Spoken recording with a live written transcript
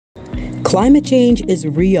Climate change is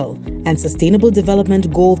real, and Sustainable Development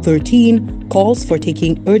Goal 13 calls for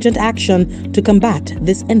taking urgent action to combat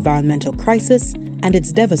this environmental crisis and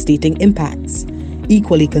its devastating impacts.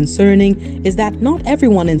 Equally concerning is that not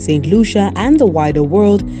everyone in St. Lucia and the wider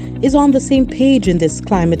world is on the same page in this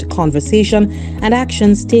climate conversation and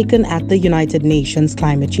actions taken at the United Nations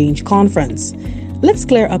Climate Change Conference. Let's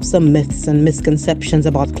clear up some myths and misconceptions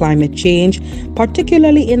about climate change,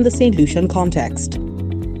 particularly in the St. Lucian context.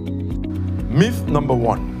 Myth number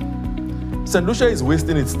 1. St. Lucia is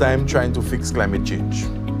wasting its time trying to fix climate change.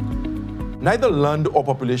 Neither land or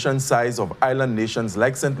population size of island nations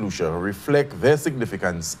like St. Lucia reflect their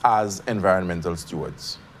significance as environmental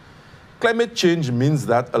stewards. Climate change means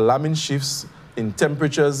that alarming shifts in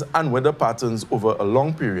temperatures and weather patterns over a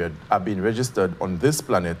long period are being registered on this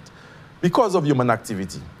planet because of human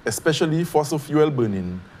activity, especially fossil fuel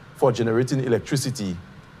burning for generating electricity,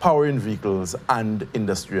 powering vehicles, and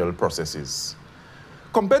industrial processes.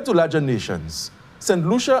 Compared to larger nations, St.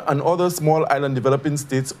 Lucia and other small island developing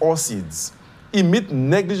states or SEEDs emit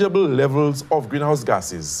negligible levels of greenhouse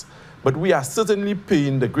gases, but we are certainly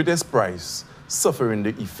paying the greatest price, suffering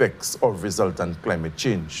the effects of resultant climate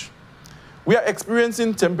change. We are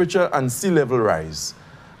experiencing temperature and sea level rise,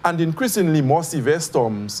 and increasingly more severe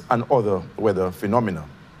storms and other weather phenomena.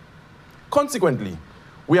 Consequently,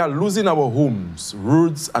 we are losing our homes,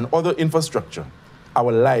 roads, and other infrastructure.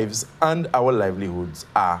 Our lives and our livelihoods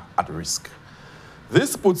are at risk.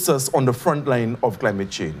 This puts us on the front line of climate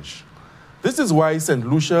change. This is why St.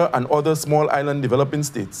 Lucia and other small island developing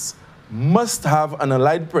states must have an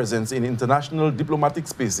allied presence in international diplomatic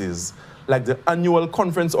spaces like the annual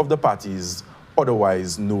Conference of the Parties,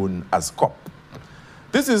 otherwise known as COP.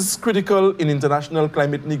 This is critical in international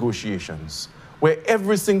climate negotiations, where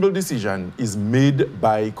every single decision is made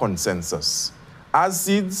by consensus. As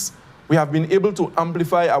SEEDs, we have been able to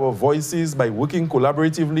amplify our voices by working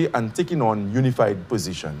collaboratively and taking on unified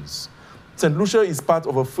positions. St. Lucia is part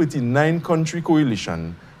of a 39-country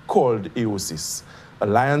coalition called AOSIS,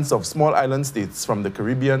 Alliance of Small Island States from the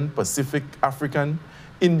Caribbean, Pacific, African,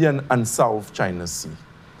 Indian, and South China Sea.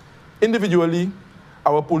 Individually,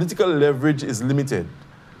 our political leverage is limited,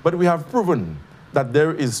 but we have proven that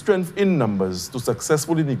there is strength in numbers to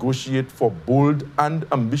successfully negotiate for bold and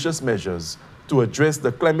ambitious measures to address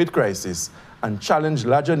the climate crisis and challenge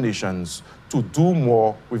larger nations to do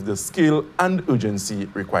more with the scale and urgency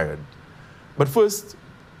required. But first,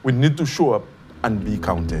 we need to show up and be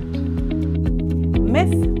counted.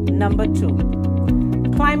 Myth number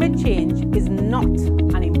 2. Climate change is not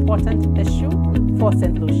an important issue for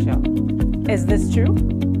St. Lucia. Is this true?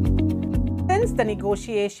 Since the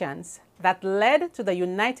negotiations that led to the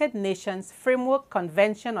United Nations Framework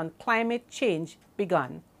Convention on Climate Change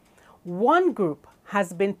began, one group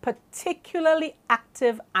has been particularly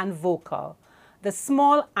active and vocal: the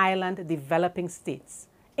small island developing states,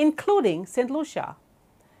 including St. Lucia.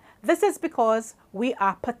 This is because we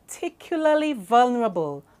are particularly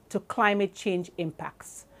vulnerable to climate change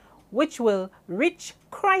impacts, which will reach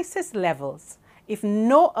crisis levels if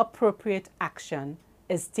no appropriate action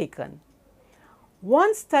is taken.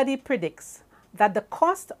 One study predicts that the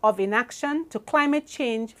cost of inaction to climate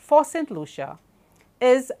change for St. Lucia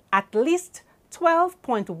is at least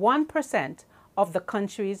 12.1% of the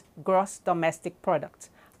country's gross domestic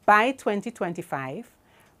product by 2025,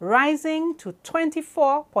 rising to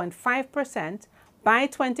 24.5% by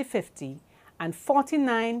 2050 and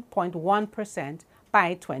 49.1%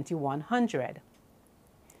 by 2100.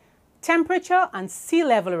 Temperature and sea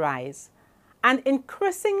level rise and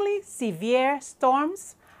increasingly severe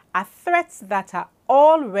storms are threats that are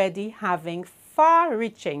already having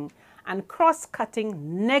far-reaching and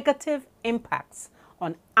cross-cutting negative impacts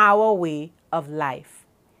on our way of life.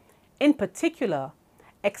 In particular,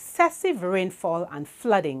 excessive rainfall and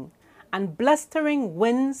flooding and blustering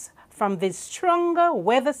winds from these stronger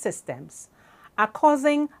weather systems are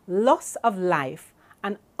causing loss of life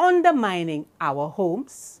and undermining our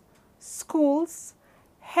homes, schools,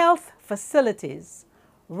 health facilities,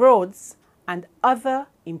 roads, and other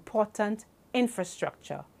important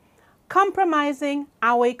infrastructure, compromising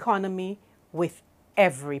our economy with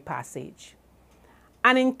every passage.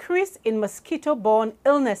 An increase in mosquito-borne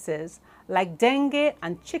illnesses like dengue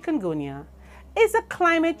and chikungunya is a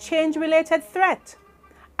climate change-related threat,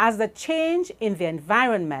 as the change in the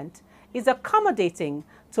environment is accommodating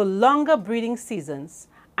to longer breeding seasons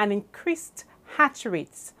and increased hatch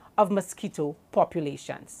rates of mosquito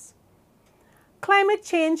populations. Climate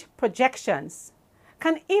change projections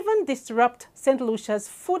can even disrupt St. Lucia's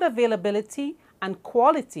food availability and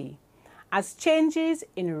quality, as changes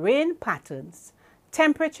in rain patterns,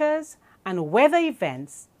 temperatures, and weather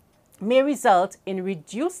events may result in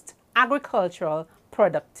reduced agricultural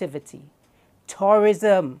productivity.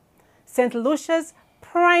 Tourism, St. Lucia's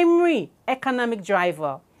primary economic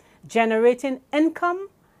driver, generating income,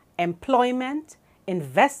 employment,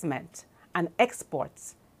 investment, and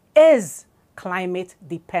exports, is climate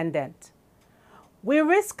dependent. We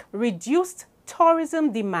risk reduced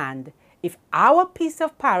tourism demand if our piece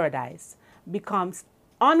of paradise becomes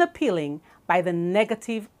unappealing by the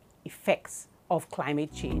negative effects of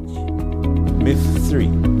climate change. Myth 3.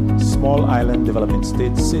 Small island development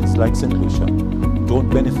states like St. Lucia don't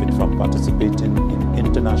benefit from participating in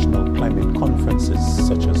international climate conferences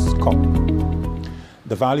such as COP.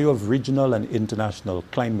 The value of regional and international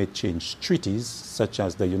climate change treaties such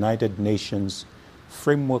as the United Nations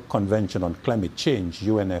Framework Convention on Climate Change,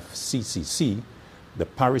 UNFCCC, the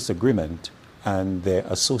Paris Agreement, and their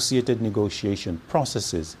associated negotiation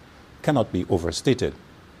processes cannot be overstated.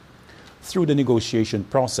 Through the negotiation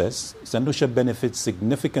process, St. Lucia benefits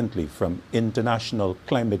significantly from international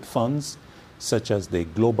climate funds such as the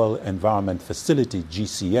Global Environment Facility,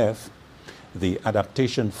 GCF, the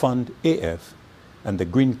Adaptation Fund, AF, and the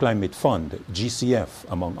Green Climate Fund, GCF,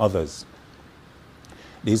 among others.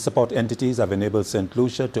 These support entities have enabled St.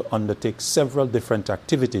 Lucia to undertake several different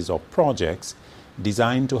activities or projects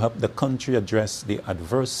designed to help the country address the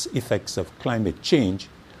adverse effects of climate change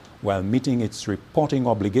while meeting its reporting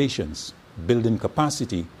obligations, building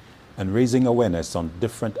capacity, and raising awareness on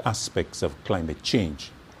different aspects of climate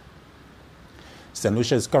change. St.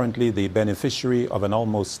 Lucia is currently the beneficiary of an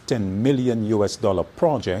almost $10 million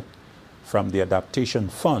project from the Adaptation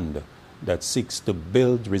Fund that seeks to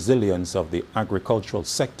build resilience of the agricultural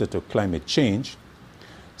sector to climate change,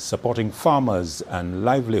 supporting farmers and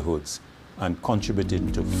livelihoods, and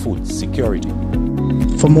contributing to food security.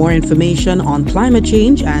 For more information on climate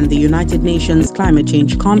change and the United Nations Climate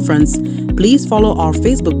Change Conference, please follow our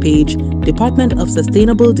Facebook page, Department of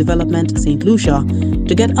Sustainable Development St. Lucia,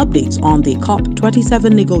 to get updates on the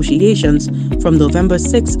COP27 negotiations from November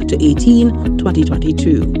 6 to 18,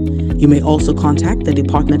 2022. You may also contact the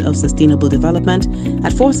Department of Sustainable Development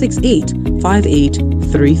at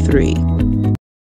 468-5833.